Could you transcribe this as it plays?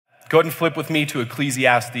Go ahead and flip with me to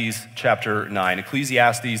Ecclesiastes chapter 9.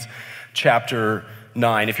 Ecclesiastes chapter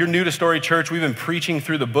 9. If you're new to Story Church, we've been preaching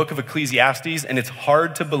through the book of Ecclesiastes, and it's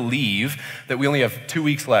hard to believe that we only have 2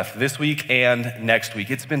 weeks left, this week and next week.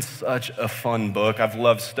 It's been such a fun book. I've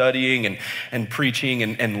loved studying and preaching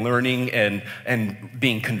and learning and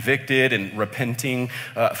being convicted and repenting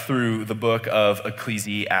through the book of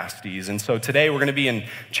Ecclesiastes. And so today we're going to be in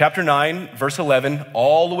chapter 9, verse 11,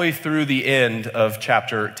 all the way through the end of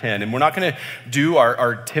chapter 10. And we're not going to do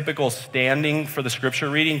our typical standing for the scripture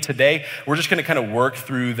reading today. We're just going to kind of work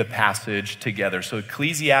through the passage together. So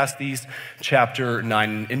Ecclesiastes chapter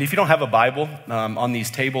 9. And if you don't have a Bible, on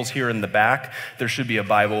these tables here in the back, there should be a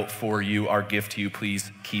Bible for you. Our gift to you.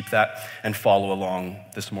 Please keep that and follow along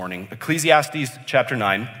this morning. Ecclesiastes chapter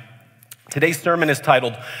 9. Today's sermon is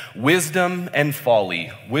titled Wisdom and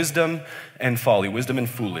Folly. Wisdom and folly, wisdom and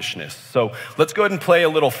foolishness. So let's go ahead and play a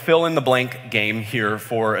little fill in the blank game here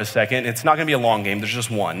for a second. It's not gonna be a long game, there's just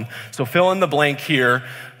one. So fill in the blank here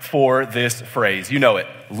for this phrase. You know it,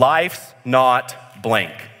 life's not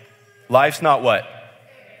blank. Life's not what?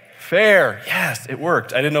 Fair. Yes, it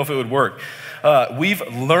worked. I didn't know if it would work. We've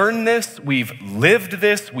learned this, we've lived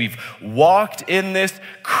this, we've walked in this,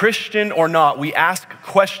 Christian or not. We ask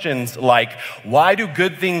questions like, why do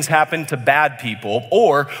good things happen to bad people?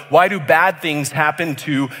 Or why do bad things happen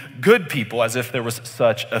to good people, as if there was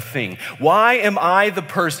such a thing? Why am I the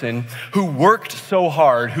person who worked so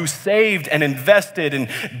hard, who saved and invested and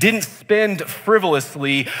didn't spend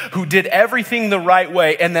frivolously, who did everything the right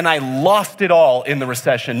way, and then I lost it all in the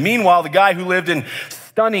recession? Meanwhile, the guy who lived in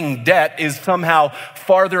stunning debt is somehow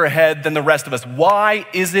farther ahead than the rest of us. Why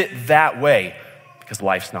is it that way? Because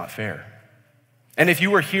life's not fair. And if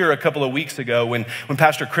you were here a couple of weeks ago when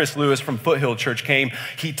Pastor Chris Lewis from Foothill Church came,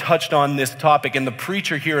 he touched on this topic, and the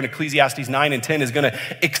preacher here in Ecclesiastes 9 and 10 is going to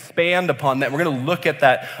expand upon that. We're going to look at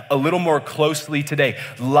that a little more closely today.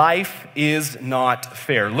 Life is not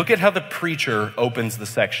fair. Look at how the preacher opens the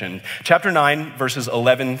section. Chapter 9, verses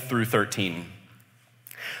 11 through 13.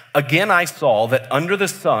 Again, I saw that under the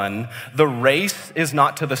sun, the race is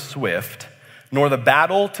not to the swift, nor the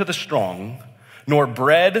battle to the strong, nor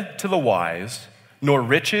bread to the wise, nor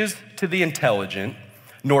riches to the intelligent,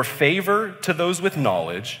 nor favor to those with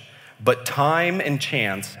knowledge, but time and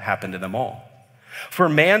chance happen to them all. For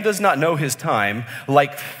man does not know his time,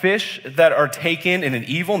 like fish that are taken in an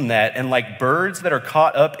evil net, and like birds that are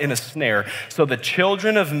caught up in a snare. So the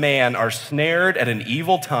children of man are snared at an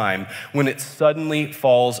evil time when it suddenly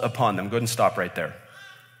falls upon them. Go ahead and stop right there.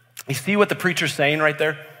 You see what the preacher's saying right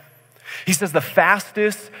there? He says the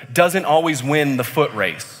fastest doesn't always win the foot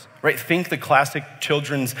race, right? Think the classic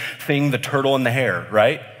children's thing, the turtle and the hare,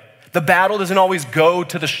 right? The battle doesn't always go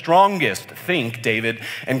to the strongest. Think David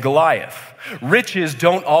and Goliath. Riches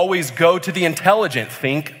don't always go to the intelligent.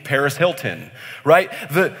 Think Paris Hilton, right?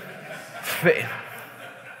 The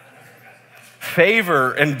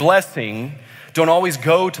favor and blessing don't always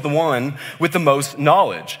go to the one with the most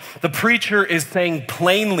knowledge. The preacher is saying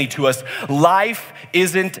plainly to us, life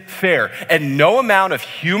isn't fair. And no amount of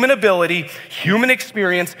human ability, human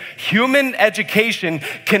experience, human education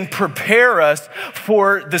can prepare us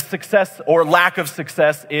for the success or lack of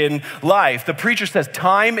success in life. The preacher says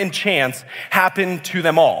time and chance happen to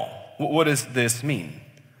them all. What does this mean?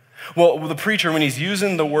 Well, the preacher, when he's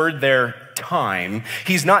using the word there, time,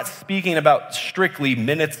 he's not speaking about strictly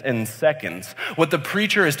minutes and seconds. What the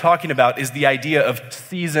preacher is talking about is the idea of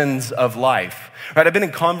seasons of life, right? I've been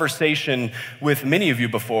in conversation with many of you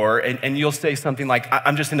before, and you'll say something like,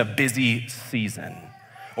 I'm just in a busy season,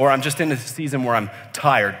 or I'm just in a season where I'm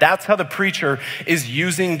tired. That's how the preacher is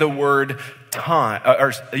using the word time,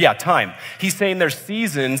 time. He's saying there's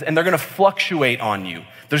seasons, and they're gonna fluctuate on you.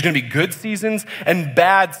 There's gonna be good seasons and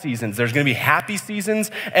bad seasons. There's gonna be happy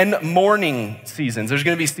seasons and mourning seasons. There's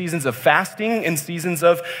gonna be seasons of fasting and seasons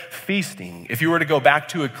of feasting. If you were to go back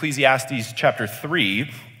to Ecclesiastes chapter 3,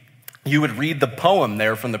 you would read the poem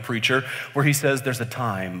there from the preacher where he says there's a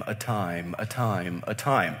time, a time, a time, a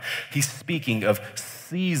time. He's speaking of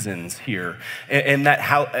seasons here and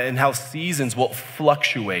how seasons will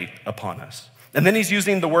fluctuate upon us. And then he's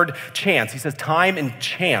using the word chance. He says time and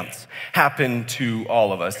chance happen to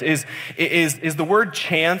all of us. Is the word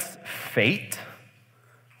chance fate?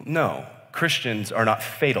 No, Christians are not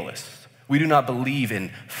fatalists. We do not believe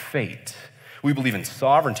in fate. We believe in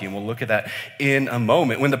sovereignty, and we'll look at that in a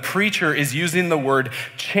moment. When the preacher is using the word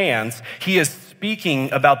chance, he is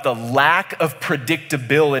speaking about the lack of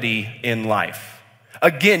predictability in life.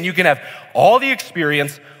 Again, you can have all the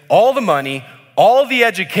experience, all the money, all the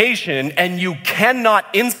education, and you cannot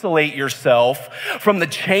insulate yourself from the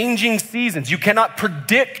changing seasons. You cannot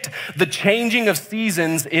predict the changing of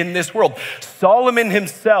seasons in this world. Solomon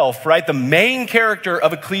himself, right, the main character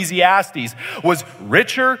of Ecclesiastes, was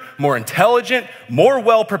richer, more intelligent, more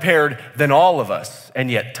well-prepared than all of us. And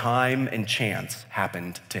yet time and chance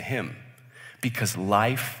happened to him because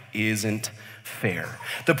life isn't fair.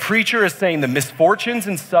 The preacher is saying the misfortunes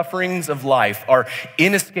and sufferings of life are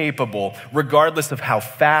inescapable regardless of how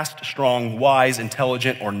fast, strong, wise,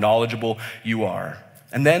 intelligent, or knowledgeable you are.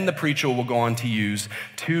 And then the preacher will go on to use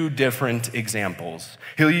two different examples.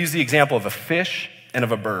 He'll use the example of a fish and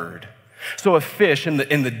of a bird. So a fish in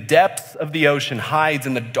the depths of the ocean hides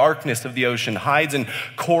in the darkness of the ocean, hides in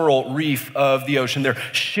coral reef of the ocean. They're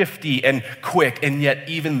shifty and quick, and yet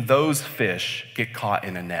even those fish get caught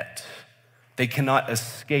in a net. They cannot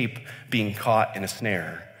escape being caught in a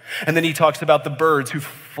snare. And then he talks about the birds who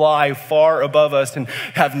fly far above us and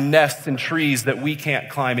have nests in trees that we can't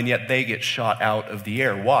climb, and yet they get shot out of the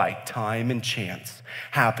air. Why? Time and chance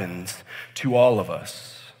happens to all of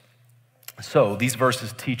us. So these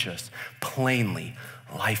verses teach us plainly,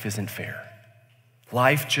 life isn't fair.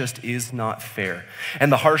 Life just is not fair.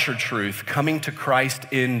 And the harsher truth, coming to Christ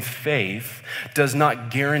in faith does not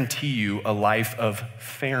guarantee you a life of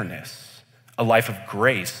fairness. A life of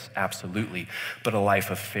grace, absolutely, but a life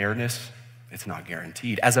of fairness, it's not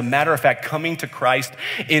guaranteed. As a matter of fact, coming to Christ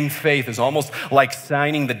in faith is almost like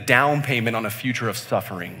signing the down payment on a future of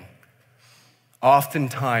suffering.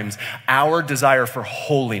 Oftentimes, our desire for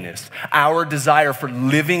holiness, our desire for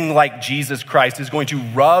living like Jesus Christ is going to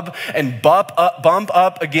rub and bump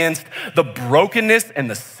up against the brokenness and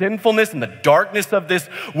the sinfulness and the darkness of this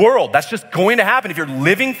world. That's just going to happen. If you're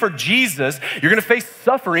living for Jesus, you're going to face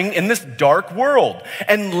suffering in this dark world.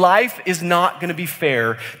 And life is not going to be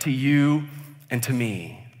fair to you and to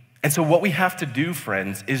me. And so what we have to do,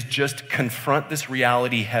 friends, is just confront this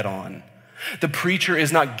reality head on. The preacher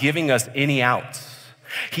is not giving us any outs.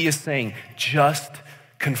 He is saying, just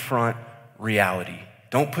confront reality.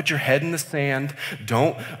 Don't put your head in the sand.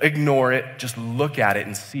 Don't ignore it. Just look at it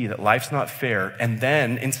and see that life's not fair. And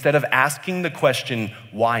then instead of asking the question,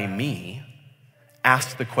 why me?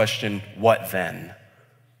 Ask the question, what then?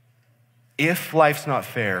 If life's not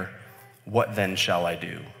fair, what then shall I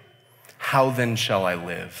do? How then shall I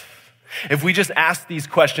live? If we just ask these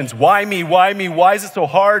questions, why me, why me, why is it so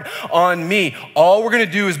hard on me? All we're gonna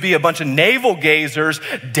do is be a bunch of navel gazers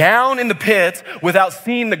down in the pits without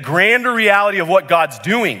seeing the grander reality of what God's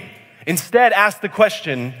doing. Instead, ask the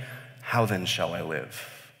question, how then shall I live?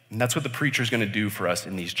 And that's what the preacher's gonna do for us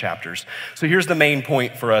in these chapters. So here's the main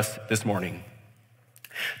point for us this morning.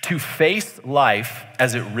 To face life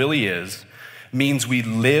as it really is means we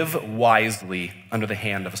live wisely under the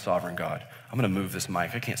hand of a sovereign God. I'm gonna move this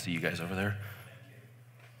mic. I can't see you guys over there.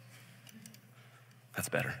 That's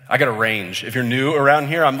better. I got a range. If you're new around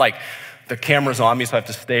here, I'm like, the camera's on me, so I have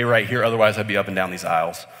to stay right here. Otherwise, I'd be up and down these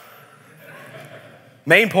aisles.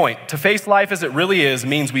 Main point, to face life as it really is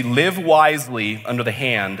means we live wisely under the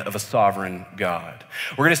hand of a sovereign God.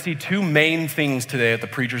 We're gonna see two main things today that the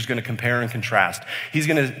preacher's gonna compare and contrast. He's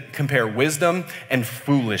gonna compare wisdom and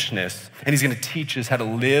foolishness, and he's gonna teach us how to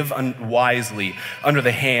live wisely under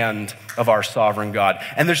the hand of our sovereign God.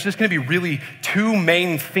 And there's just gonna be really two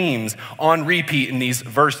main themes on repeat in these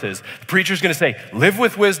verses. The preacher's gonna say, live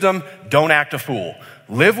with wisdom, don't act a fool.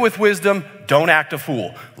 Live with wisdom, don't act a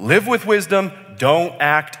fool. Live with wisdom, don't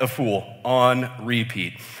act a fool, on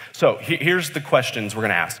repeat. So here's the questions we're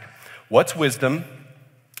gonna ask. What's wisdom?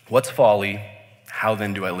 What's folly? How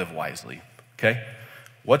then do I live wisely? Okay?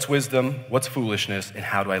 What's wisdom? What's foolishness? And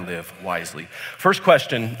how do I live wisely? First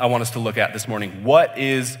question I want us to look at this morning. What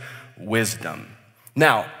is wisdom?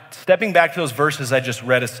 Now, stepping back to those verses I just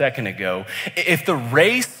read a second ago, if the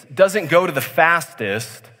race doesn't go to the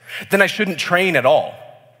fastest, then I shouldn't train at all.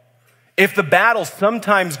 If the battle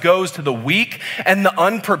sometimes goes to the weak and the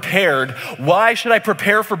unprepared, why should I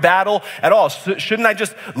prepare for battle at all? Shouldn't I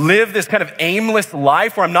just live this kind of aimless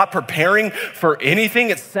life where I'm not preparing for anything?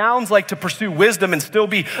 It sounds like to pursue wisdom and still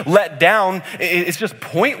be let down, it's just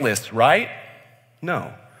pointless, right?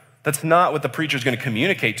 No. That's not what the preacher's gonna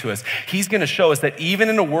communicate to us. He's gonna show us that even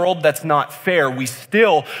in a world that's not fair, we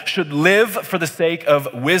still should live for the sake of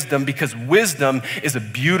wisdom, because wisdom is a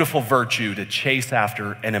beautiful virtue to chase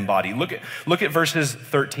after and embody. Look at verses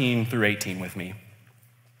 13 through 18 with me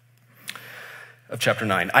of chapter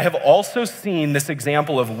 9. I have also seen this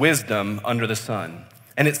example of wisdom under the sun,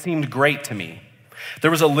 and it seemed great to me.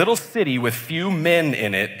 There was a little city with few men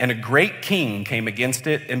in it, and a great king came against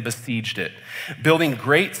it and besieged it, building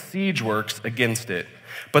great siege works against it.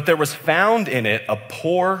 But there was found in it a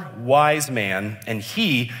poor, wise man, and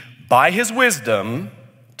he, by his wisdom,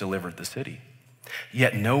 delivered the city.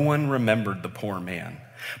 Yet no one remembered the poor man.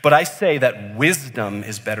 But I say that wisdom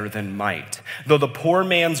is better than might, though the poor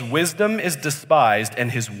man's wisdom is despised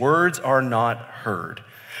and his words are not heard.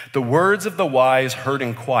 The words of the wise heard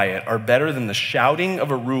in quiet are better than the shouting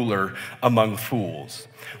of a ruler among fools.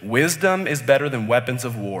 Wisdom is better than weapons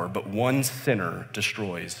of war, but one sinner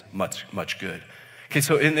destroys much good. Okay,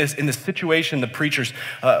 so in this situation the preacher's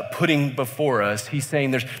putting before us, he's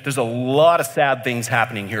saying there's a lot of sad things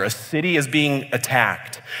happening here. A city is being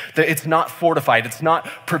attacked. It's not fortified. It's not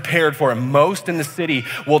prepared for it. Most in the city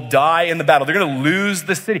will die in the battle. They're going to lose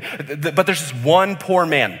the city. But there's just one poor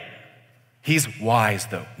man. He's wise,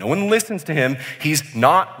 though. No one listens to him. He's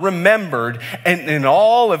not remembered. And in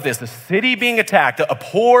all of this, the city being attacked, a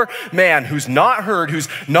poor man who's not heard, who's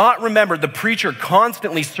not remembered, the preacher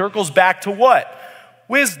constantly circles back to what?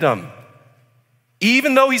 Wisdom.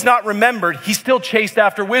 Even though he's not remembered, he still chased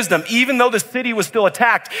after wisdom. Even though the city was still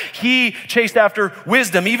attacked, he chased after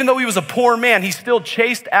wisdom. Even though he was a poor man, he still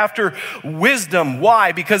chased after wisdom.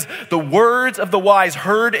 Why? Because the words of the wise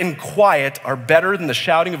heard in quiet are better than the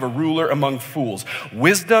shouting of a ruler among fools.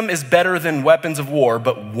 Wisdom is better than weapons of war,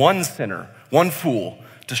 but one sinner, one fool,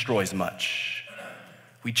 destroys much.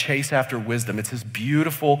 We chase after wisdom. It's this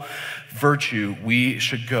beautiful virtue we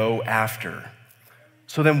should go after.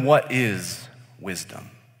 So then what is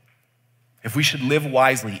wisdom? If we should live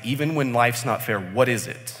wisely, even when life's not fair, what is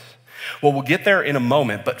it? Well, we'll get there in a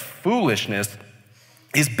moment, but foolishness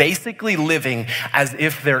is basically living as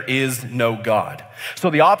if there is no God. So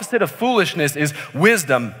the opposite of foolishness is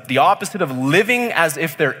wisdom. The opposite of living as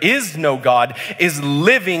if there is no God is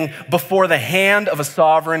living before the hand of a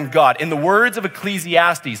sovereign God. In the words of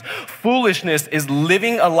Ecclesiastes, foolishness is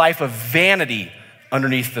living a life of vanity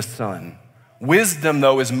underneath the sun. Wisdom,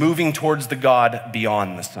 though, is moving towards the God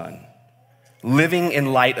beyond the sun, living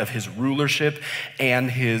in light of his rulership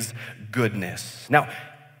and his goodness. Now,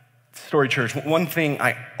 Story Church, one thing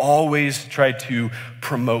I always try to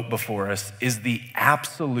promote before us is the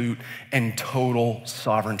absolute and total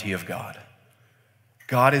sovereignty of God.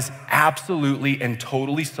 God is absolutely and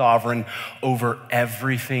totally sovereign over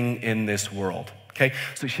everything in this world, okay?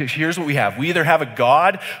 So here's what we have. We either have a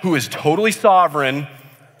God who is totally sovereign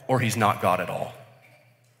or he's not God at all.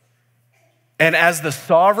 And as the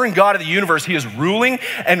sovereign God of the universe, he is ruling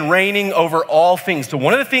and reigning over all things. So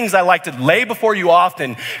one of the things I like to lay before you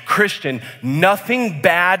often, Christian, nothing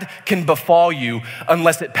bad can befall you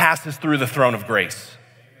unless it passes through the throne of grace.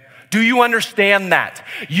 Do you understand that?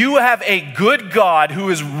 You have a good God who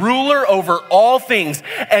is ruler over all things,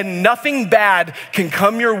 and nothing bad can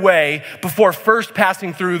come your way before first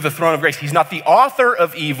passing through the throne of grace. He's not the author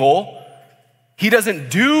of evil. He doesn't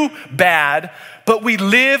do bad, but we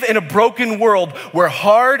live in a broken world where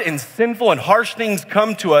hard and sinful and harsh things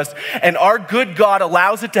come to us, and our good God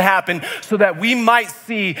allows it to happen so that we might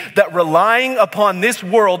see that relying upon this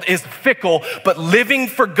world is fickle, but living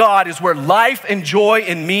for God is where life and joy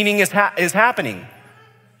and meaning is happening.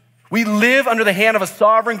 We live under the hand of a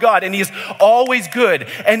sovereign God, and he is always good,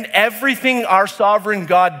 and everything our sovereign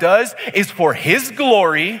God does is for his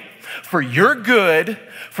glory, for your good,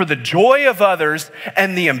 for the joy of others,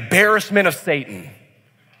 and the embarrassment of Satan.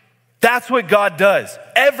 That's what God does.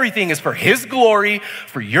 Everything is for his glory,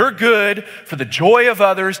 for your good, for the joy of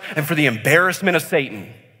others, and for the embarrassment of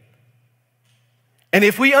Satan. And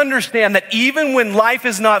if we understand that even when life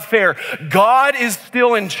is not fair, God is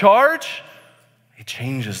still in charge, it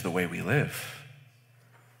changes the way we live.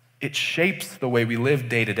 It shapes the way we live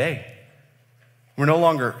day to day. We're no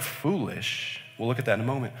longer foolish. We'll look at that in a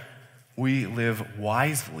moment. We live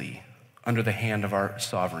wisely under the hand of our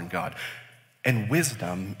sovereign God. And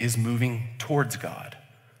wisdom is moving towards God.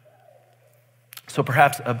 So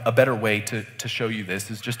perhaps a better way to show you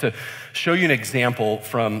this is just to show you an example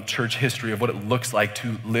from church history of what it looks like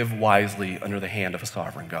to live wisely under the hand of a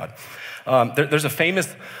sovereign God. There's a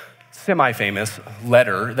semi-famous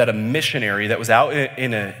letter that a missionary that was out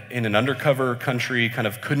in an undercover country, kind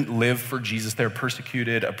of couldn't live for Jesus there,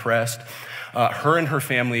 persecuted, oppressed. Her and her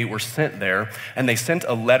family were sent there, and they sent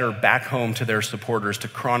a letter back home to their supporters to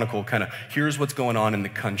chronicle kind of, here's what's going on in the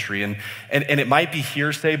country. And it might be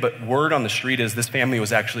hearsay, but word on the street is this family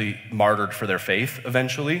was actually martyred for their faith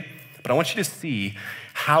eventually. But I want you to see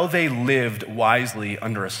how they lived wisely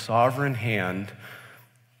under a sovereign hand,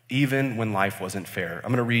 even when life wasn't fair.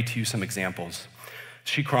 I'm going to read to you some examples.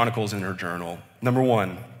 She chronicles in her journal. Number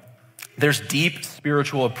one, There's deep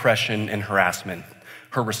spiritual oppression and harassment.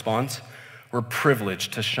 Her response, we're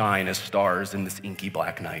privileged to shine as stars in this inky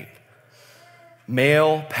black night.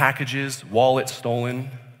 Mail, packages, wallets stolen,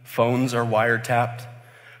 phones are wiretapped.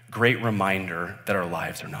 Great reminder that our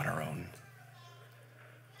lives are not our own.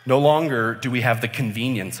 No longer do we have the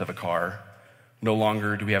convenience of a car. No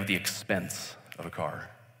longer do we have the expense of a car.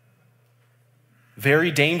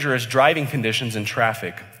 Very dangerous driving conditions in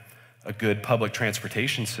traffic, a good public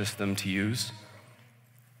transportation system to use.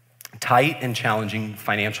 Tight and challenging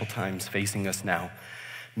financial times facing us now.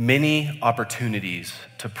 Many opportunities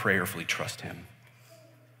to prayerfully trust him.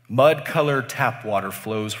 Mud-colored tap water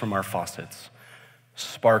flows from our faucets.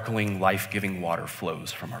 Sparkling, life-giving water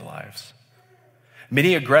flows from our lives.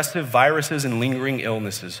 Many aggressive viruses and lingering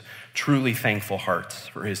illnesses, truly thankful hearts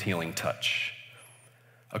for his healing touch.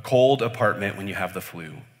 A cold apartment when you have the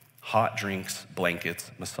flu. Hot drinks,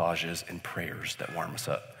 blankets, massages, and prayers that warm us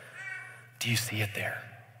up. Do you see it there?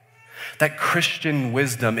 That Christian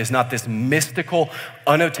wisdom is not this mystical,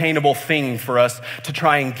 unattainable thing for us to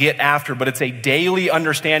try and get after, but it's a daily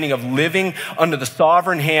understanding of living under the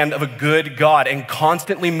sovereign hand of a good God and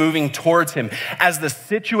constantly moving towards him. As the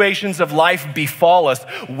situations of life befall us,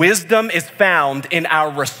 wisdom is found in our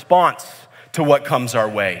response to what comes our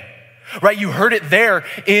way. Right, you heard it there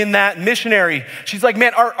in that missionary. She's like,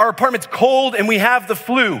 man, our apartment's cold and we have the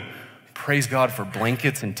flu. Praise God for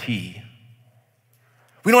blankets and tea.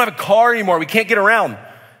 We don't have a car anymore. We can't get around.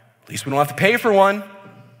 At least we don't have to pay for one.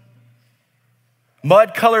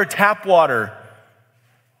 Mud-colored tap water.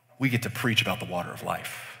 We get to preach about the water of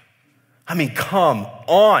life. I mean, come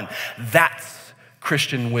on. That's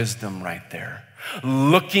Christian wisdom right there.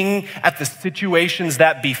 Looking at the situations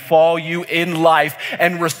that befall you in life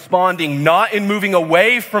and responding, not in moving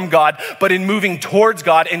away from God, but in moving towards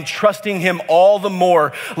God and trusting him all the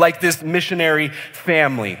more, like this missionary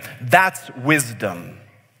family. That's wisdom.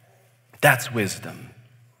 That's wisdom.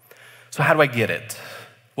 So how do I get it?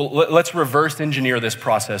 Well, let's reverse engineer this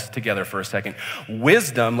process together for a second.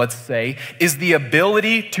 Wisdom, let's say, is the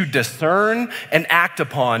ability to discern and act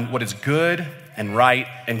upon what is good and right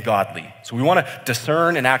and godly. So we want to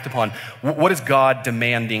discern and act upon what is God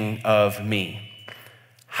demanding of me.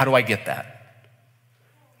 How do I get that?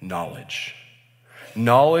 Knowledge.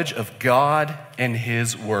 Knowledge of God and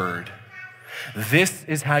his word. This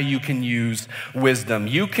is how you can use wisdom.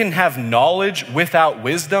 You can have knowledge without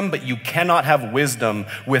wisdom, but you cannot have wisdom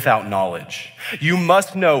without knowledge. You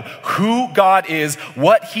must know who God is,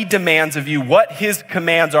 what he demands of you, what his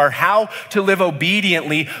commands are, how to live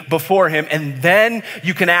obediently before him, and then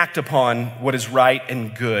you can act upon what is right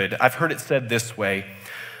and good. I've heard it said this way: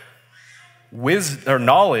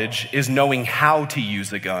 knowledge is knowing how to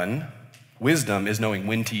use a gun. Wisdom is knowing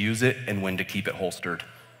when to use it and when to keep it holstered.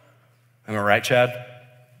 Am I right, Chad?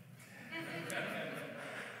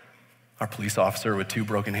 Our police officer with 2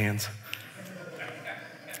 broken hands.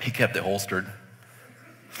 He kept it holstered.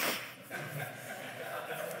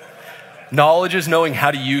 Knowledge is knowing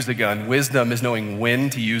how to use a gun. Wisdom is knowing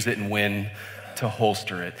when to use it and when to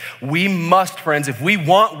holster it. We must, friends, if we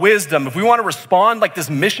want wisdom, if we want to respond like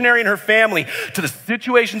this missionary and her family to the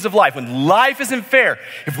situations of life, when life isn't fair,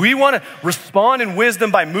 if we want to respond in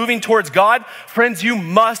wisdom by moving towards God, friends, you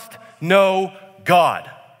must know God.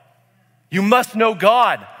 You must know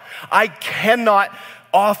God. I cannot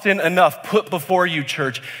often enough put before you,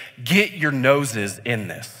 church, get your noses in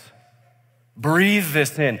this. Breathe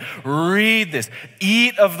this in. Read this.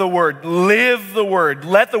 Eat of the word. Live the word.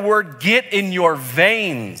 Let the word get in your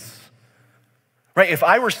veins. Right? If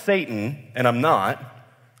I were Satan, and I'm not,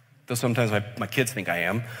 though sometimes my kids think I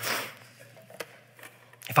am.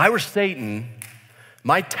 If I were Satan,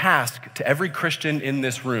 my task to every Christian in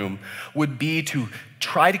this room would be to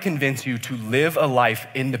try to convince you to live a life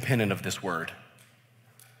independent of this word.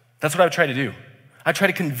 That's what I would try to do. I try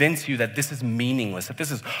to convince you that this is meaningless, that this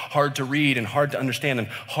is hard to read and hard to understand and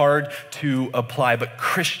hard to apply. But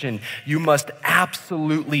Christian, you must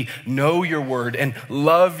absolutely know your word and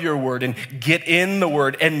love your word and get in the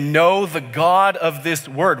word and know the God of this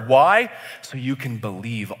word. Why? So you can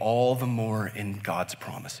believe all the more in God's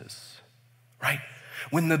promises, right?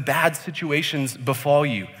 When the bad situations befall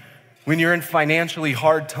you, when you're in financially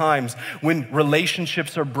hard times, when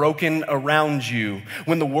relationships are broken around you,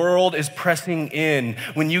 when the world is pressing in,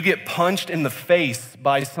 when you get punched in the face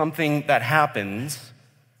by something that happens,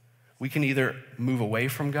 we can either move away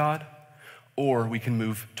from God or we can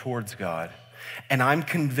move towards God. And I'm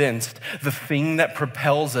convinced the thing that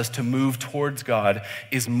propels us to move towards God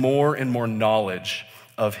is more and more knowledge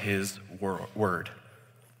of his word.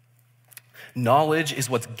 Knowledge is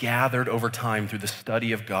what's gathered over time through the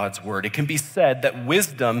study of God's word. It can be said that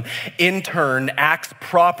wisdom, in turn, acts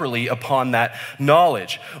properly upon that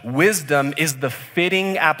knowledge. Wisdom is the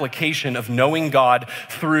fitting application of knowing God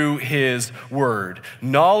through his word.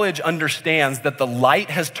 Knowledge understands that the light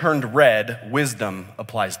has turned red. Wisdom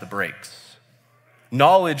applies the brakes.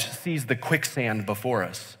 Knowledge sees the quicksand before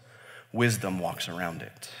us. Wisdom walks around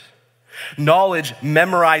it. Knowledge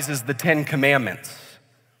memorizes the 10 Commandments.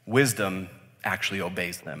 Wisdom actually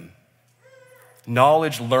obeys them.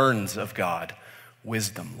 Knowledge learns of God.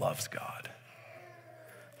 Wisdom loves God.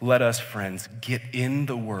 Let us, friends, get in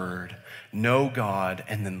the word, know God,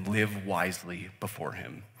 and then live wisely before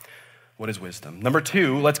him. What is wisdom? Number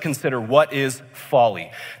 2, let's consider what is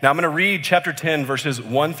folly. Now I'm going to read chapter 10, verses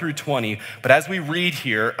 1 through 20, but as we read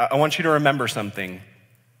here, I want you to remember something.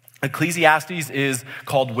 Ecclesiastes is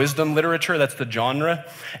called wisdom literature. That's the genre.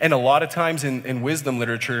 And a lot of times in wisdom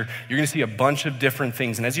literature, you're going to see a bunch of different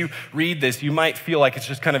things. And as you read this, you might feel like it's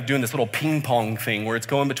just kind of doing this little ping pong thing where it's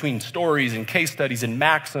going between stories and case studies and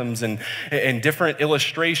maxims and different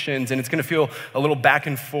illustrations. And it's going to feel a little back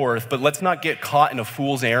and forth. But let's not get caught in a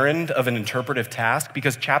fool's errand of an interpretive task,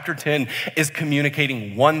 because chapter 10 is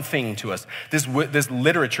communicating one thing to us. This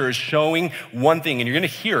literature is showing one thing, and you're going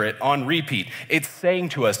to hear it on repeat. It's saying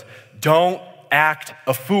to us, don't act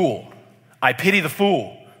a fool. I pity the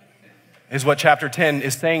fool, is what chapter 10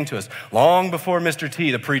 is saying to us. Long before Mr.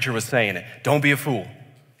 T, the preacher, was saying it. Don't be a fool.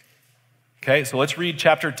 Okay, so let's read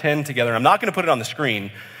chapter 10 together. I'm not going to put it on the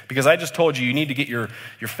screen because I just told you need to get your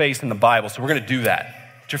face in the Bible. So we're going to do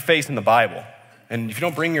that. Get your face in the Bible. And if you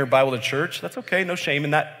don't bring your Bible to church, that's okay. No shame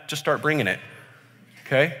in that. Just start bringing it.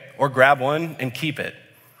 Okay? Or grab one and keep it.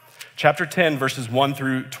 Chapter 10, verses 1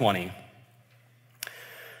 through 20.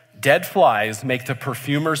 Dead flies make the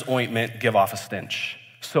perfumer's ointment give off a stench,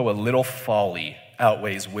 so a little folly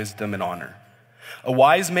outweighs wisdom and honor. A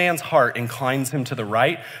wise man's heart inclines him to the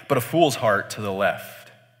right, but a fool's heart to the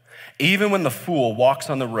left. Even when the fool walks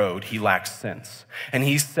on the road, he lacks sense, and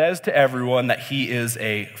he says to everyone that he is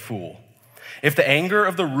a fool. If the anger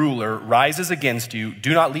of the ruler rises against you,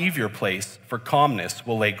 do not leave your place, for calmness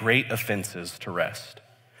will lay great offenses to rest.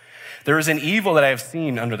 There is an evil that I have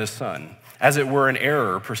seen under the sun, as it were an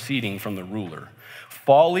error proceeding from the ruler.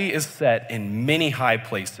 Folly is set in many high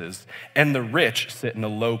places, and the rich sit in a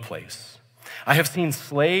low place. I have seen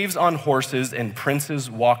slaves on horses and princes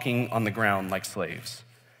walking on the ground like slaves.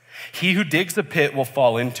 He who digs a pit will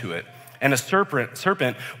fall into it, and a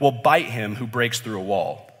serpent will bite him who breaks through a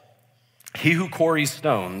wall. He who quarries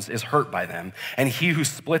stones is hurt by them, and he who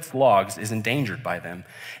splits logs is endangered by them.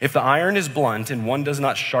 If the iron is blunt and one does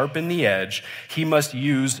not sharpen the edge, he must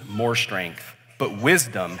use more strength. But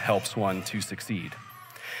wisdom helps one to succeed.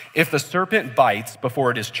 If the serpent bites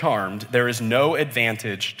before it is charmed, there is no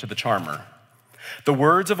advantage to the charmer. The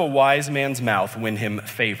words of a wise man's mouth win him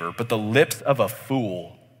favor, but the lips of a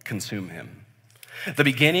fool consume him. The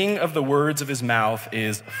beginning of the words of his mouth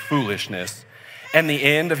is foolishness, and the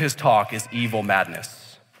end of his talk is evil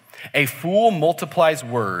madness. A fool multiplies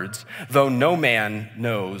words, though no man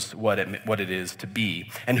knows what it is to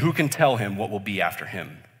be, and who can tell him what will be after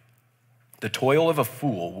him? The toil of a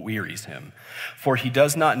fool wearies him, for he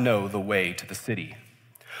does not know the way to the city.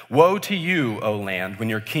 Woe to you, O land, when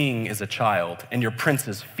your king is a child, and your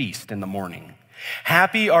princes feast in the morning.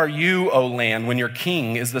 Happy are you, O land, when your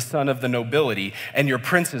king is the son of the nobility, and your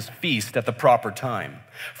princes feast at the proper time,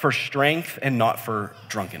 for strength and not for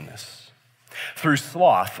drunkenness. Through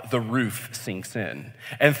sloth the roof sinks in,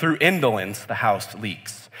 and through indolence the house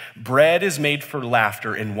leaks. Bread is made for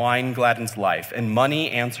laughter, and wine gladdens life, and money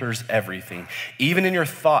answers everything. Even in your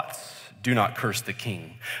thoughts do not curse the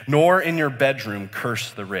king, nor in your bedroom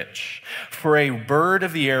curse the rich. For a bird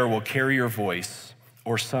of the air will carry your voice,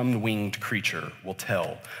 or some winged creature will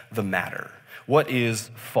tell the matter. What is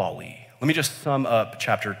folly? Let me just sum up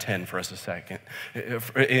chapter 10 for us a second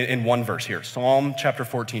in one verse here. Psalm chapter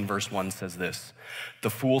 14, verse 1 says this: the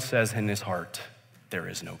fool says in his heart, there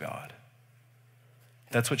is no God.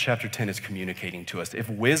 That's what chapter 10 is communicating to us. If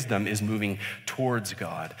wisdom is moving towards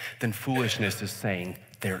God, then foolishness is saying,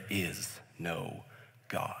 there is no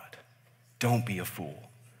God. Don't be a fool.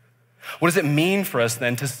 What does it mean for us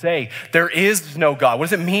then to say there is no God? What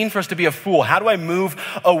does it mean for us to be a fool? How do I move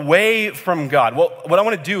away from God? Well, what I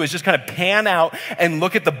want to do is just kind of pan out and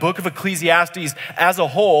look at the book of Ecclesiastes as a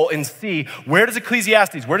whole and see, where does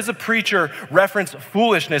the preacher reference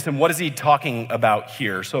foolishness, and what is he talking about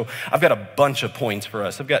here? So I've got a bunch of points for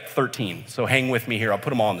us. I've got 13, so hang with me here. I'll put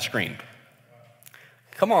them all on the screen.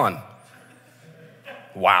 Come on.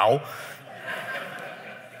 Wow.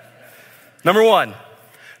 Number 1.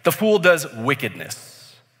 The fool does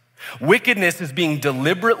wickedness. Wickedness is being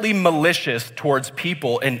deliberately malicious towards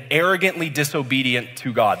people and arrogantly disobedient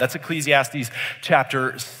to God. That's Ecclesiastes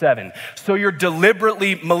chapter 7. So you're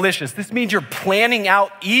deliberately malicious. This means you're planning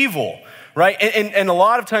out evil, right? And a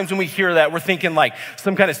lot of times when we hear that, we're thinking like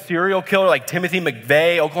some kind of serial killer like Timothy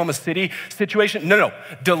McVeigh, Oklahoma City situation. No.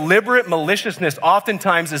 Deliberate maliciousness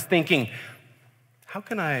oftentimes is thinking, how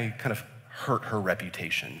can I kind of hurt her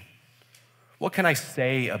reputation? What can I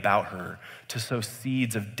say about her to sow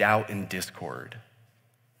seeds of doubt and discord?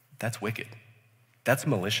 That's wicked. That's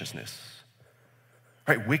maliciousness.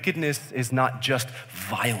 Right? Wickedness is not just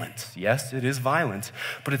violence. Yes, it is violence,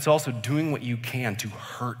 but it's also doing what you can to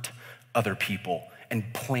hurt other people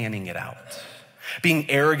and planning it out. Being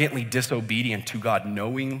arrogantly disobedient to God,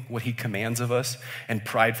 knowing what he commands of us and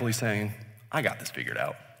pridefully saying, I got this figured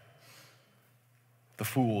out. The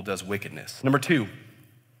fool does wickedness. Number 2,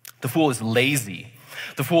 the fool is lazy.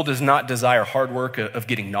 The fool does not desire hard work of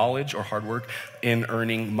getting knowledge or hard work in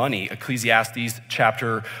earning money. Ecclesiastes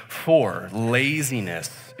chapter 4, laziness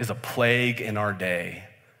is a plague in our day.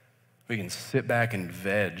 We can sit back and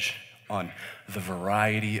veg on the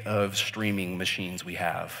variety of streaming machines we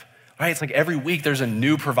have. Right? It's like every week there's a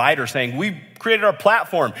new provider saying, we created our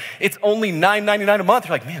platform. It's only $9.99 a month.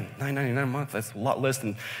 You're like, man, $9.99 a month, that's a lot less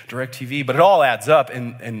than DirecTV, but it all adds up.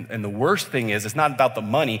 And the worst thing is, it's not about the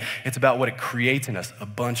money, it's about what it creates in us, a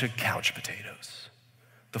bunch of couch potatoes.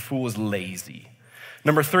 The fool is lazy.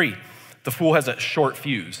 Number 3, the fool has a short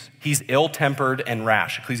fuse. He's ill-tempered and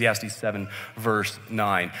rash. Ecclesiastes 7, verse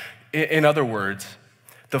 9. In other words,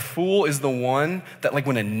 the fool is the one that, like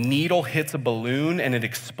when a needle hits a balloon and it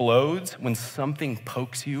explodes, when something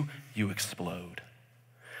pokes you, you explode.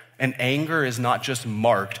 And anger is not just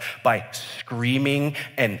marked by screaming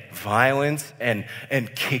and violence and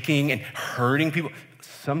kicking and hurting people.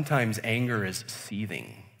 Sometimes anger is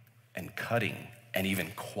seething and cutting and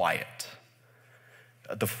even quiet.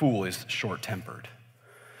 The fool is short-tempered.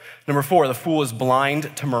 Number 4, the fool is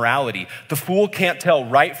blind to morality. The fool can't tell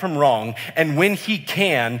right from wrong, and when he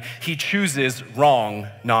can, he chooses wrong,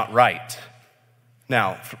 not right.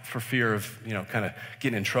 Now, for fear of, kind of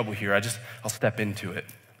getting in trouble here, I'll step into it.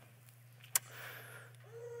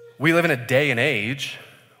 We live in a day and age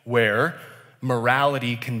where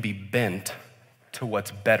morality can be bent to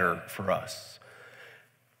what's better for us.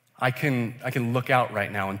 I can look out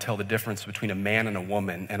right now and tell the difference between a man and a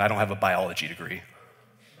woman, and I don't have a biology degree.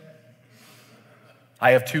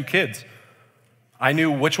 I have 2 kids. I knew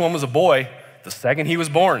which one was a boy the second he was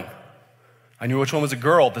born. I knew which one was a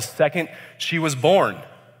girl the second she was born.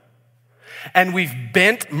 And we've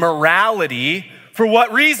bent morality for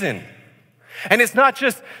what reason? And it's not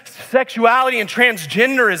just sexuality and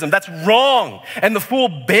transgenderism. That's wrong. And the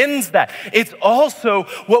fool bends that. It's also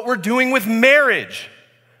what we're doing with marriage.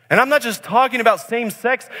 And I'm not just talking about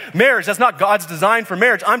same-sex marriage. That's not God's design for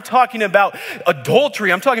marriage. I'm talking about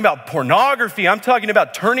adultery. I'm talking about pornography. I'm talking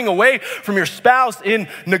about turning away from your spouse in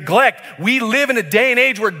neglect. We live in a day and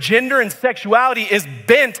age where gender and sexuality is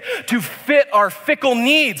bent to fit our fickle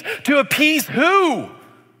needs. To appease who?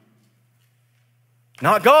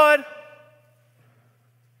 Not God.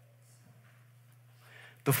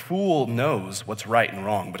 The fool knows what's right and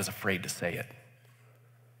wrong, but is afraid to say it.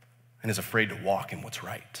 And is afraid to walk in what's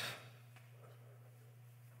right.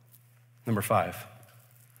 Number 5,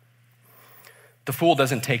 the fool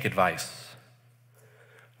doesn't take advice.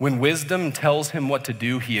 When wisdom tells him what to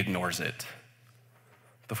do, he ignores it.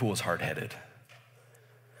 The fool is hard-headed.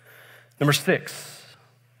 Number 6,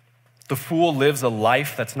 the fool lives a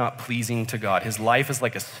life that's not pleasing to God. His life is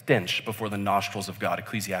like a stench before the nostrils of God,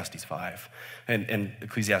 Ecclesiastes 5. And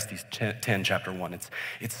Ecclesiastes 10, chapter 1,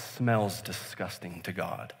 it smells disgusting to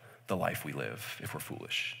God. The life we live if we're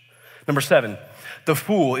foolish. Number 7, the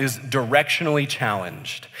fool is directionally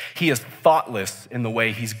challenged. He is thoughtless in the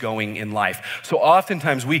way he's going in life. So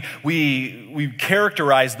oftentimes we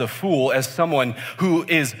characterize the fool as someone who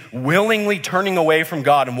is willingly turning away from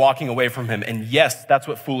God and walking away from him. And yes, that's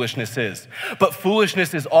what foolishness is. But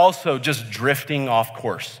foolishness is also just drifting off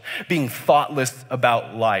course, being thoughtless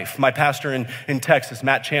about life. My pastor in Texas,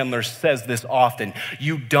 Matt Chandler, says this often.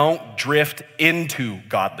 You don't drift into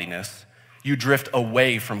godliness. You drift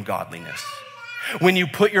away from godliness. When you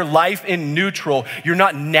put your life in neutral, you're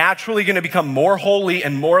not naturally going to become more holy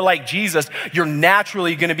and more like Jesus. You're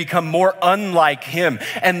naturally going to become more unlike him.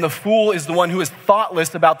 And the fool is the one who is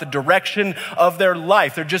thoughtless about the direction of their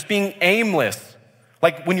life. They're just being aimless.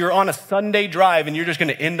 Like when you're on a Sunday drive and you're just going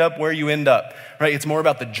to end up where you end up, right? It's more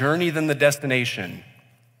about the journey than the destination,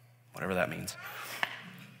 whatever that means.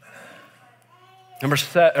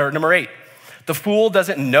 Number 8. The fool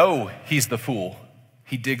doesn't know he's the fool.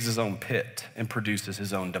 He digs his own pit and produces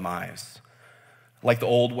his own demise. Like the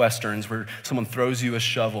old Westerns where someone throws you a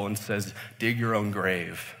shovel and says, dig your own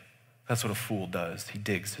grave. That's what a fool does. He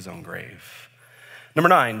digs his own grave. Number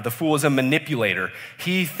 9, the fool is a manipulator.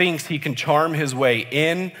 He thinks he can charm his way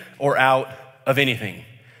in or out of anything.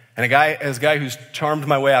 And as a guy who's charmed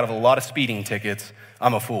my way out of a lot of speeding tickets,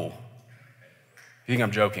 I'm a fool. You think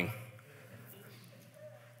I'm joking?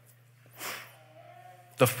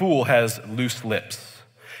 The fool has loose lips.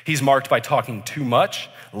 He's marked by talking too much,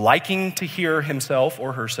 liking to hear himself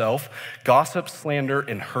or herself, gossip, slander,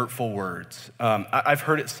 and hurtful words. I've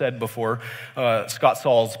heard it said before. Scott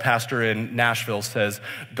Sauls, pastor in Nashville, says,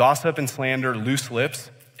 gossip and slander, loose lips,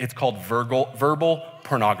 it's called verbal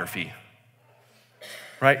pornography.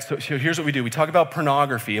 Right? So here's what we do. We talk about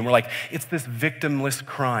pornography, and we're like, it's this victimless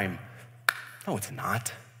crime. No, it's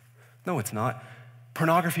not. No, it's not.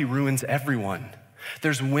 Pornography ruins everyone.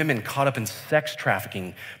 There's women caught up in sex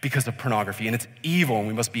trafficking because of pornography, and it's evil, and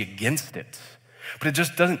we must be against it. But it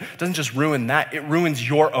just doesn't just ruin that, it ruins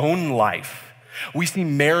your own life. We see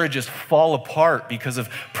marriages fall apart because of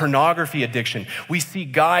pornography addiction. We see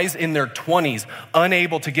guys in their 20s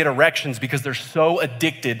unable to get erections because they're so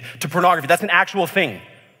addicted to pornography. That's an actual thing.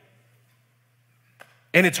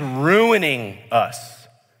 And it's ruining us.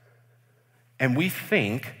 And we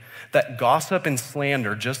think that gossip and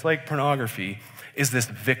slander, just like pornography, is this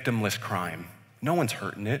victimless crime. No one's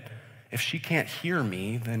hurting it. If she can't hear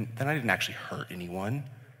me, then I didn't actually hurt anyone.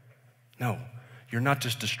 No, you're not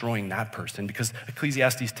just destroying that person, because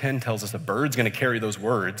Ecclesiastes 10 tells us a bird's gonna carry those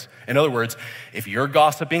words. In other words, if you're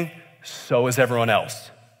gossiping, so is everyone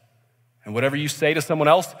else. And whatever you say to someone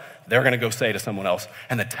else, they're gonna go say to someone else.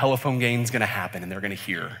 And the telephone game's gonna happen and they're gonna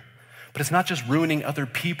hear. But it's not just ruining other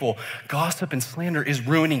people. Gossip and slander is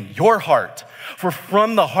ruining your heart. For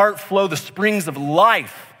from the heart flow the springs of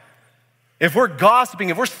life. If we're gossiping,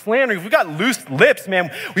 if we're slandering, if we've got loose lips,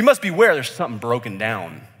 man, we must beware there's something broken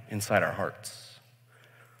down inside our hearts.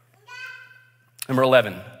 Number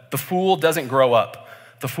 11, the fool doesn't grow up.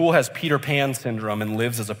 The fool has Peter Pan syndrome and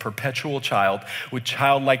lives as a perpetual child with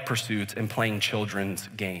childlike pursuits and playing children's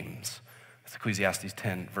games. That's Ecclesiastes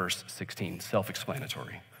 10, verse 16,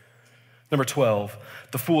 self-explanatory. Number 12,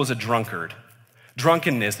 the fool is a drunkard.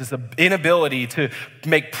 Drunkenness is the inability to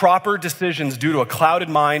make proper decisions due to a clouded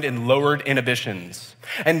mind and lowered inhibitions.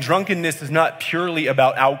 And drunkenness is not purely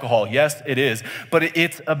about alcohol. Yes, it is, but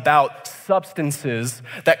it's about substances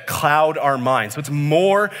that cloud our minds. So it's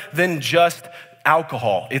more than just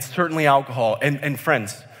alcohol. It's certainly alcohol. And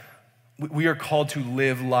friends, we are called to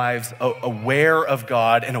live lives aware of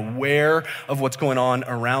God and aware of what's going on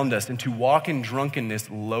around us. And to walk in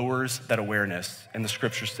drunkenness lowers that awareness. And the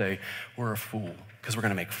scriptures say we're a fool because we're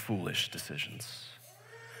going to make foolish decisions.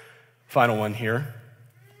 Final one here.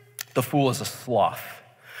 The fool is a sloth.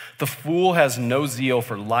 The fool has no zeal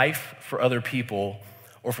for life, for other people,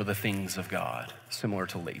 or for the things of God, similar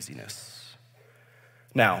to laziness.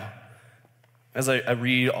 Now, as I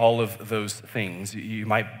read all of those things, you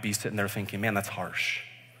might be sitting there thinking, man, that's harsh.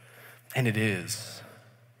 And it is.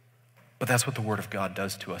 But that's what the Word of God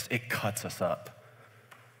does to us. It cuts us up.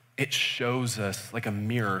 It shows us, like a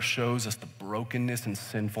mirror, shows us the brokenness and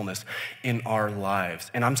sinfulness in our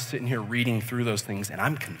lives. And I'm sitting here reading through those things, and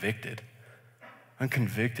I'm convicted. I'm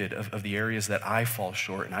convicted of the areas that I fall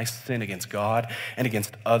short, and I sin against God and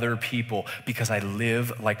against other people because I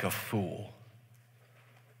live like a fool.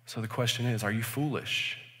 So the question is, are you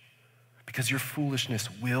foolish? Because your foolishness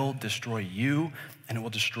will destroy you and it will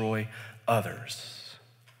destroy others.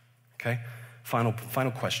 Okay? Final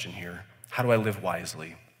question here. How do I live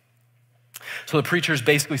wisely? So the preacher is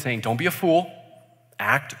basically saying, don't be a fool,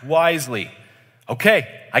 act wisely.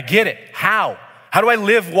 Okay, I get it. How? How do I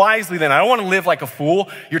live wisely then? I don't want to live like a fool.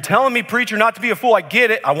 You're telling me, preacher, not to be a fool. I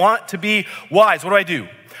get it. I want to be wise. What do I do?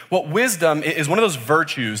 Well, wisdom is one of those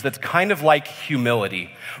virtues that's kind of like humility,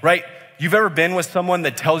 right? You've ever been with someone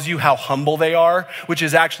that tells you how humble they are, which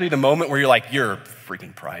is actually the moment where you're like, you're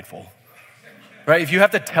freaking prideful, right? If you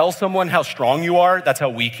have to tell someone how strong you are, that's how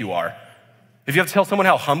weak you are. If you have to tell someone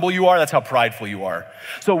how humble you are, that's how prideful you are.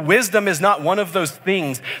 So wisdom is not one of those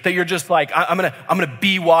things that you're just like, I'm gonna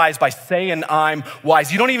be wise by saying I'm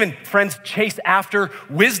wise. You don't even, friends, chase after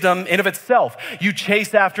wisdom in of itself. You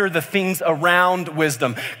chase after the things around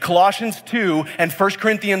wisdom. Colossians 2 and 1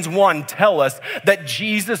 Corinthians 1 tell us that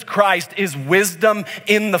Jesus Christ is wisdom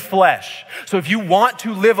in the flesh. So if you want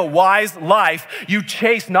to live a wise life, you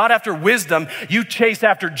chase not after wisdom, you chase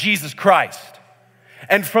after Jesus Christ.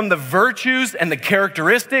 And from the virtues and the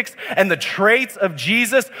characteristics and the traits of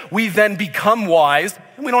Jesus, we then become wise,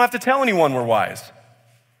 and we don't have to tell anyone we're wise.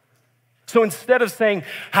 So instead of saying,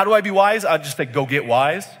 how do I be wise? I'll just say, go get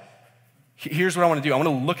wise. Here's what I want to do. I want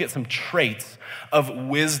to look at some traits of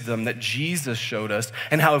wisdom that Jesus showed us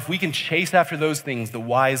and how if we can chase after those things, the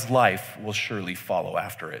wise life will surely follow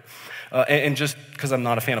after it. And just because I'm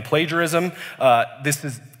not a fan of plagiarism, this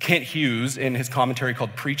is Kent Hughes in his commentary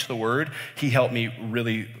called Preach the Word. He helped me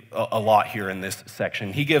really a lot here in this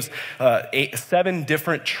section. He gives 7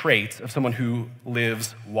 different traits of someone who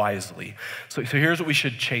lives wisely. So here's what we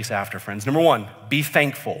should chase after, friends. Number 1, be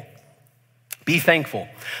thankful. Be thankful.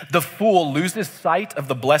 The fool loses sight of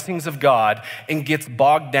the blessings of God and gets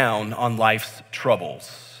bogged down on life's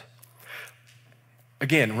troubles.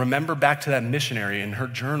 Again, remember back to that missionary in her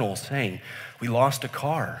journal saying, we lost a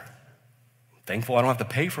car. Thankful I don't have to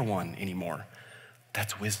pay for one anymore.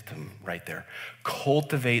 That's wisdom right there.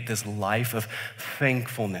 Cultivate this life of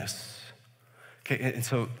thankfulness. Okay, and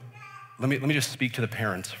so let me just speak to the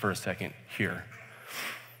parents for a second here.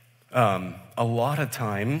 A lot of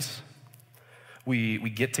times, we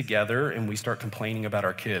get together and we start complaining about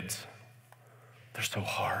our kids. They're so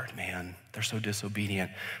hard, man. They're so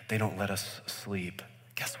disobedient. They don't let us sleep.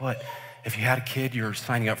 Guess what? If you had a kid, you're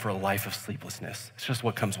signing up for a life of sleeplessness. It's just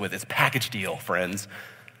what comes with it. It's a package deal, friends.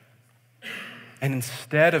 And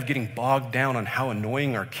instead of getting bogged down on how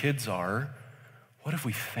annoying our kids are, what if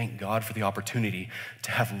we thank God for the opportunity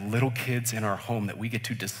to have little kids in our home that we get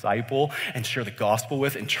to disciple and share the gospel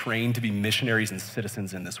with and train to be missionaries and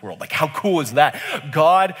citizens in this world? Like, how cool is that?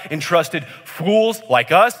 God entrusted fools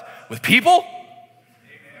like us with people?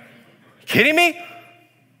 Kidding me?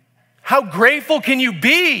 How grateful can you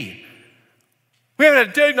be? We haven't had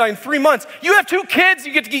a date night in 3 months. You have 2 kids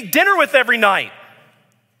you get to eat dinner with every night.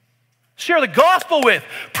 Share the gospel with,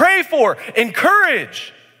 pray for,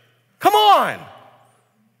 encourage. Come on.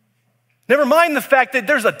 Never mind the fact that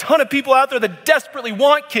there's a ton of people out there that desperately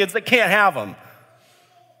want kids that can't have them.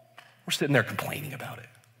 We're sitting there complaining about it.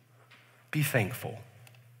 Be thankful.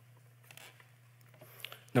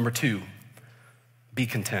 Number 2, be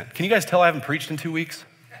content. Can you guys tell I haven't preached in 2 weeks?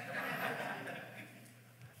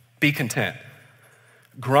 Be content.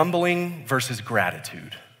 Grumbling versus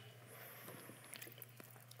gratitude.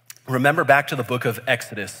 Remember back to the book of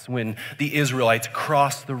Exodus when the Israelites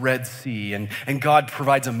crossed the Red Sea and God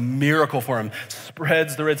provides a miracle for them,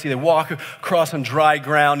 spreads the Red Sea. They walk across on dry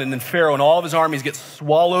ground and then Pharaoh and all of his armies get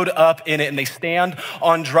swallowed up in it and they stand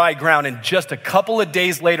on dry ground. And just a couple of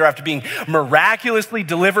days later, after being miraculously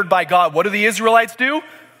delivered by God, what do the Israelites do?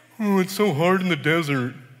 Oh, it's so hard in the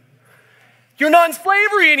desert. You're not in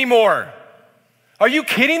slavery anymore. Are you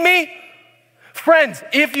kidding me? Friends,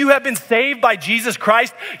 if you have been saved by Jesus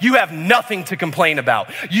Christ, you have nothing to complain about.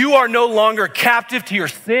 You are no longer captive to your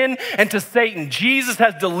sin and to Satan. Jesus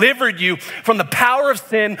has delivered you from the power of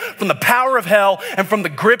sin, from the power of hell, and from the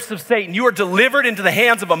grips of Satan. You are delivered into the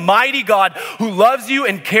hands of a mighty God who loves you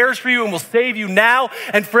and cares for you and will save you now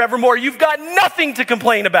and forevermore. You've got nothing to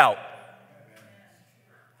complain about.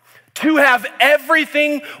 To have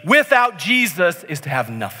everything without Jesus is to have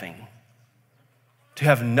nothing. To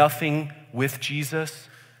have nothing with Jesus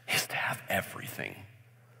is to have everything.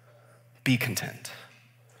 Be content.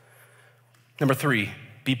 Number 3,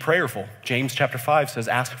 be prayerful. James chapter 5 says,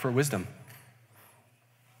 ask for wisdom.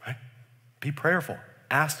 Right? Be prayerful.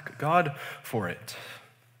 Ask God for it.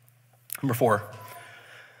 Number 4,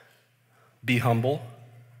 be humble.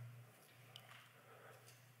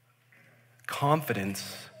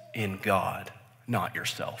 Confidence in God, not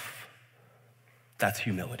yourself. That's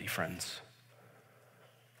humility, friends.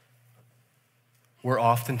 We're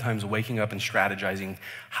oftentimes waking up and strategizing,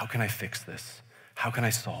 how can I fix this? How can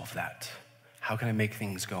I solve that? How can I make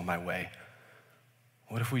things go my way?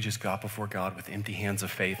 What if we just got before God with empty hands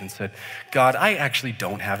of faith and said, God, I actually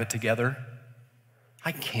don't have it together.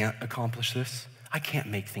 I can't accomplish this. I can't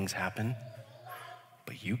make things happen,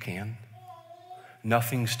 but you can.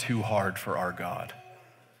 Nothing's too hard for our God.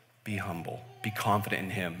 Be humble, be confident in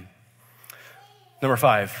him. Number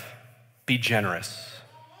 5, be generous.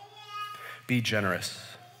 Be generous.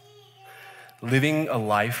 Living a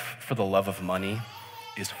life for the love of money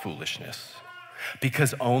is foolishness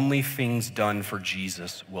because only things done for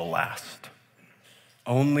Jesus will last.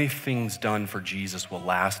 Only things done for Jesus will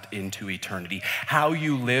last into eternity. How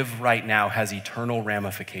you live right now has eternal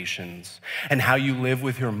ramifications, and how you live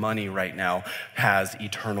with your money right now has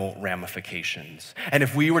eternal ramifications. And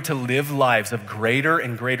if we were to live lives of greater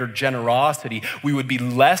and greater generosity, we would be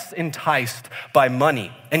less enticed by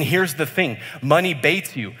money. And here's the thing, money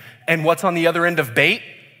baits you. And what's on the other end of bait?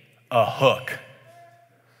 A hook.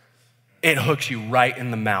 It hooks you right in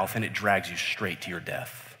the mouth and it drags you straight to your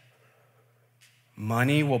death.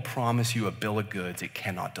 Money will promise you a bill of goods it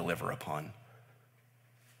cannot deliver upon.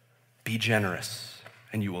 Be generous,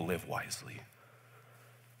 and you will live wisely.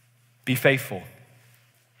 Be faithful.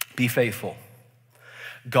 Be faithful.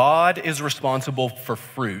 God is responsible for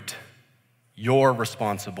fruit. You're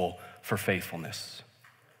responsible for faithfulness.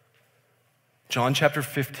 John chapter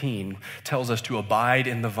 15 tells us to abide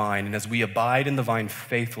in the vine, and as we abide in the vine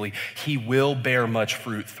faithfully, he will bear much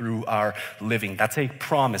fruit through our living. That's a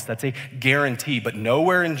promise, that's a guarantee, but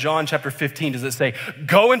nowhere in John chapter 15 does it say,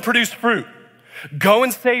 go and produce fruit, go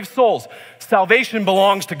and save souls. Salvation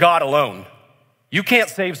belongs to God alone. You can't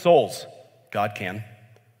save souls, God can.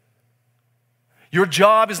 Your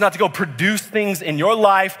job is not to go produce things in your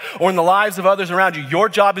life or in the lives of others around you. Your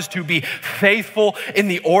job is to be faithful in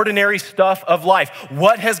the ordinary stuff of life.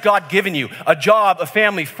 What has God given you? A job, a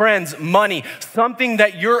family, friends, money, something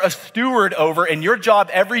that you're a steward over, and your job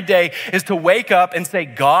every day is to wake up and say,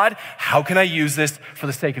 God, how can I use this for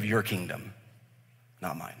the sake of your kingdom?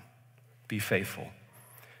 Not mine. Be faithful.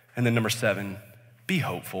 And then number 7, be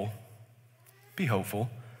hopeful. Be hopeful.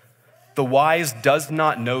 The wise does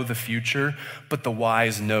not know the future, but the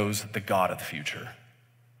wise knows the God of the future.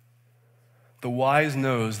 The wise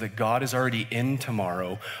knows that God is already in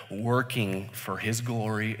tomorrow, working for his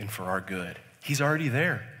glory and for our good. He's already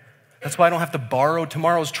there. That's why I don't have to borrow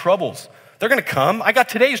tomorrow's troubles. They're gonna come. I got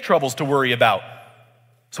today's troubles to worry about.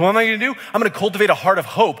 So what am I gonna do? I'm gonna cultivate a heart of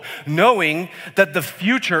hope, knowing that the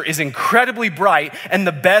future is incredibly bright and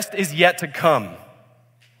the best is yet to come.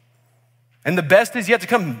 And the best is yet to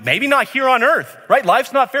come, maybe not here on earth, right?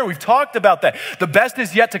 Life's not fair. We've talked about that. The best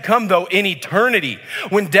is yet to come, though, in eternity,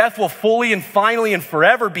 when death will fully and finally and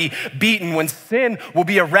forever be beaten, when sin will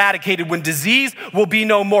be eradicated, when disease will be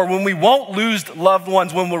no more, when we won't lose loved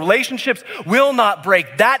ones, when relationships will not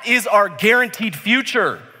break. That is our guaranteed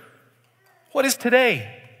future. What is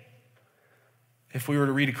today? If we were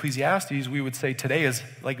to read Ecclesiastes, we would say today is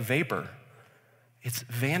like vapor. It's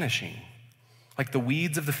vanishing. Like the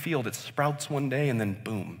weeds of the field, it sprouts one day and then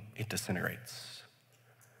boom, it disintegrates.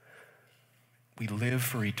 We live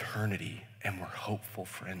for eternity and we're hopeful,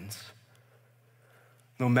 friends.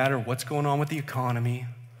 No matter what's going on with the economy,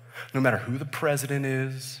 no matter who the president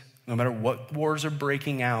is, no matter what wars are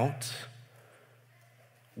breaking out,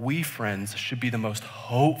 we, friends, should be the most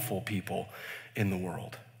hopeful people in the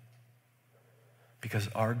world. Because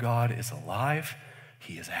our God is alive,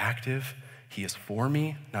 he is active, he is for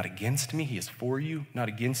me, not against me. He is for you, not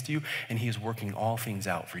against you. And he is working all things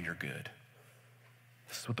out for your good.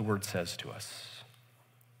 This is what the word says to us.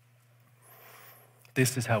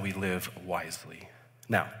 This is how we live wisely.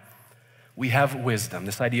 Now, we have wisdom,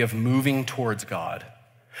 this idea of moving towards God.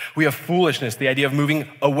 We have foolishness, the idea of moving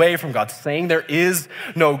away from God, saying there is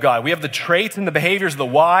no God. We have the traits and the behaviors of the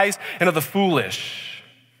wise and of the foolish.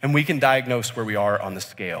 And we can diagnose where we are on the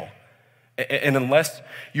scale. And unless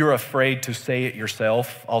you're afraid to say it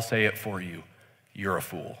yourself, I'll say it for you. You're a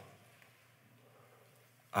fool.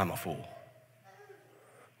 I'm a fool.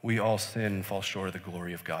 We all sin and fall short of the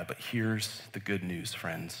glory of God. But here's the good news,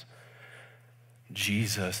 friends.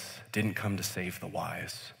 Jesus didn't come to save the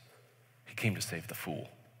wise. He came to save the fool.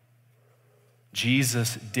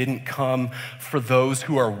 Jesus didn't come for those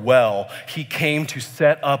who are well. He came to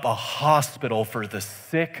set up a hospital for the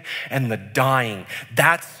sick and the dying.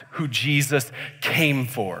 That's who Jesus came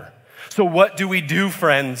for. So what do we do,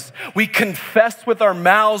 friends? We confess with our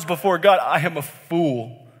mouths before God, I am a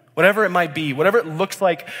fool. Whatever it might be, whatever it looks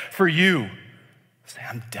like for you. Say,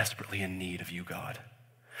 I'm desperately in need of you, God.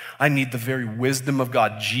 I need the very wisdom of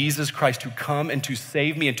God, Jesus Christ, to come and to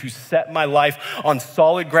save me and to set my life on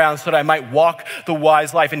solid ground so that I might walk the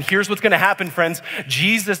wise life. And here's what's going to happen, friends.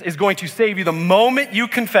 Jesus is going to save you the moment you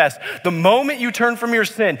confess, the moment you turn from your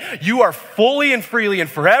sin. You are fully and freely and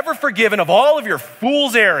forever forgiven of all of your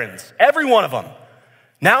fool's errands, every one of them.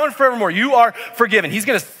 Now and forevermore, you are forgiven. He's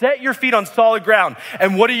going to set your feet on solid ground.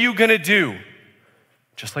 And what are you going to do?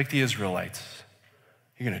 Just like the Israelites,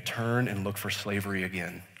 you're going to turn and look for slavery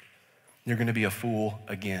again. You're going to be a fool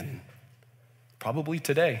again. Probably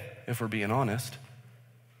today, if we're being honest.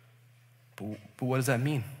 But what does that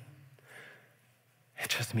mean? It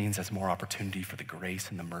just means there's more opportunity for the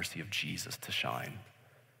grace and the mercy of Jesus to shine.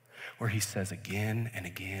 Where he says again and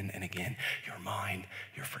again and again, you're mine,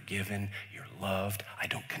 you're forgiven, you're loved, I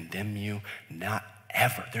don't condemn you, not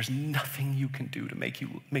ever. There's nothing you can do to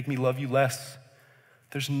make me love you less.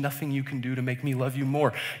 There's nothing you can do to make me love you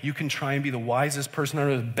more. You can try and be the wisest person on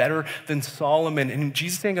earth, better than Solomon, and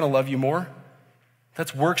Jesus ain't gonna love you more.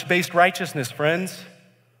 That's works-based righteousness, friends.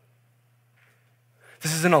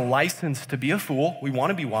 This isn't a license to be a fool. We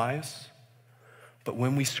wanna be wise. But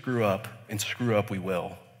when we screw up, and screw up we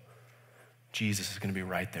will, Jesus is gonna be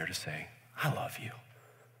right there to say, I love you.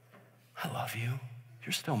 I love you.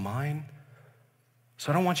 You're still mine.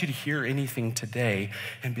 So I don't want you to hear anything today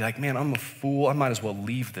and be like, man, I'm a fool. I might as well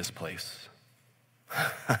leave this place.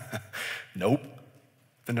 Nope.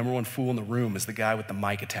 The number one fool in the room is the guy with the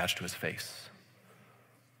mic attached to his face.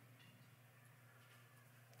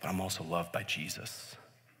 But I'm also loved by Jesus,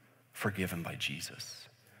 forgiven by Jesus,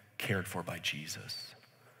 cared for by Jesus.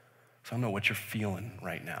 So I don't know what you're feeling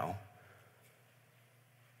right now.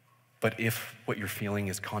 But if what you're feeling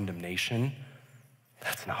is condemnation,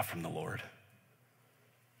 that's not from the Lord.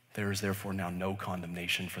 There is therefore now no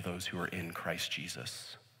condemnation for those who are in Christ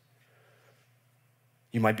Jesus.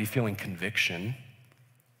 You might be feeling conviction,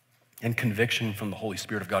 and conviction from the Holy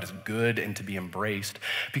Spirit of God is good and to be embraced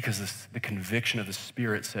because the conviction of the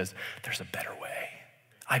Spirit says, there's a better way.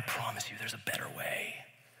 I promise you there's a better way.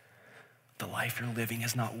 The life you're living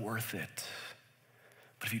is not worth it.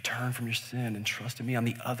 But if you turn from your sin and trust in me, on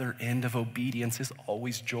the other end of obedience is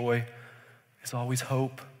always joy, is always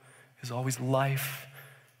hope, is always life,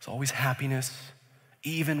 is always happiness.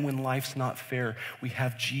 Even when life's not fair, we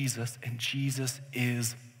have Jesus, and Jesus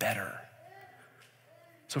is better.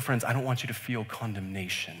 So friends, I don't want you to feel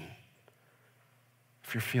condemnation.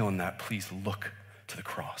 If you're feeling that, please look to the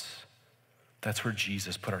cross. That's where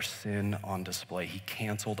Jesus put our sin on display. He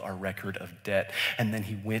canceled our record of debt, and then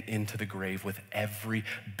he went into the grave with every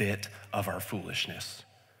bit of our foolishness.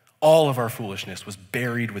 All of our foolishness was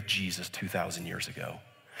buried with Jesus 2,000 years ago.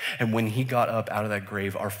 And when he got up out of that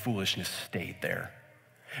grave, our foolishness stayed there.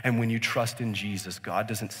 And when you trust in Jesus, God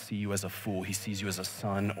doesn't see you as a fool. He sees you as a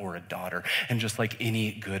son or a daughter. And just like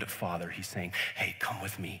any good father, he's saying, hey, come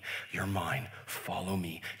with me. You're mine. Follow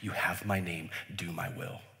me. You have my name. Do my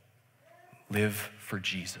will. Live for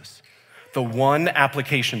Jesus. The one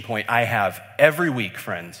application point I have every week,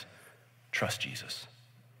 friends, trust Jesus.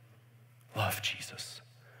 Love Jesus.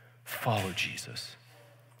 Follow Jesus.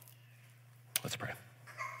 Let's pray.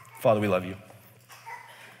 Father, we love you.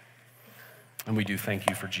 And we do thank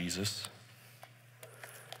you for Jesus.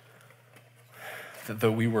 That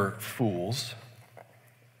though we were fools,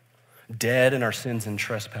 dead in our sins and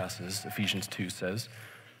trespasses, Ephesians 2 says,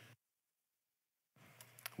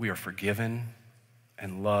 we are forgiven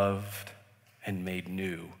and loved and made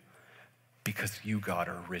new because you, God,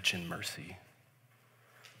 are rich in mercy.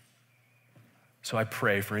 So I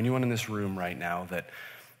pray for anyone in this room right now that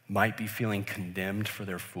might be feeling condemned for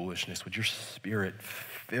their foolishness. Would your Spirit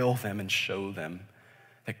fill them and show them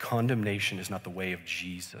that condemnation is not the way of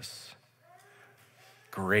Jesus.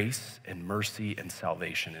 Grace and mercy and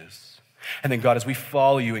salvation is. And then God, as we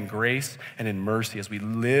follow you in grace and in mercy, as we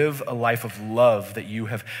live a life of love that you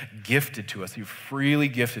have gifted to us, you've freely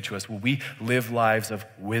gifted to us, will we live lives of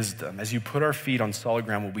wisdom? As you put our feet on solid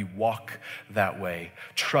ground, will we walk that way,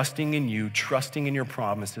 trusting in you, trusting in your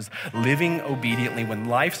promises, living obediently when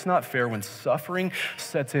life's not fair, when suffering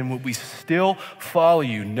sets in, will we still follow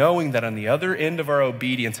you, knowing that on the other end of our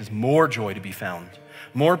obedience is more joy to be found,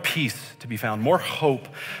 more peace to be found, more hope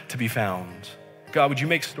to be found. God, would you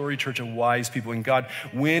make Story Church a wise people? And God,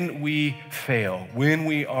 when we fail, when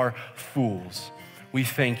we are fools, we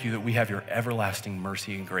thank you that we have your everlasting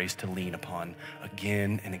mercy and grace to lean upon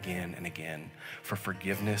again and again and again for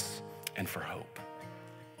forgiveness and for hope.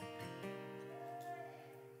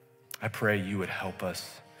 I pray you would help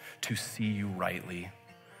us to see you rightly,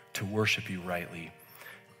 to worship you rightly,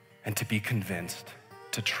 and to be convinced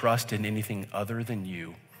to trust in anything other than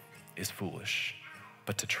you is foolish,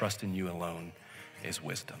 but to trust in you alone is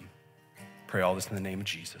wisdom. Pray all this in the name of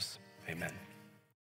Jesus. Amen.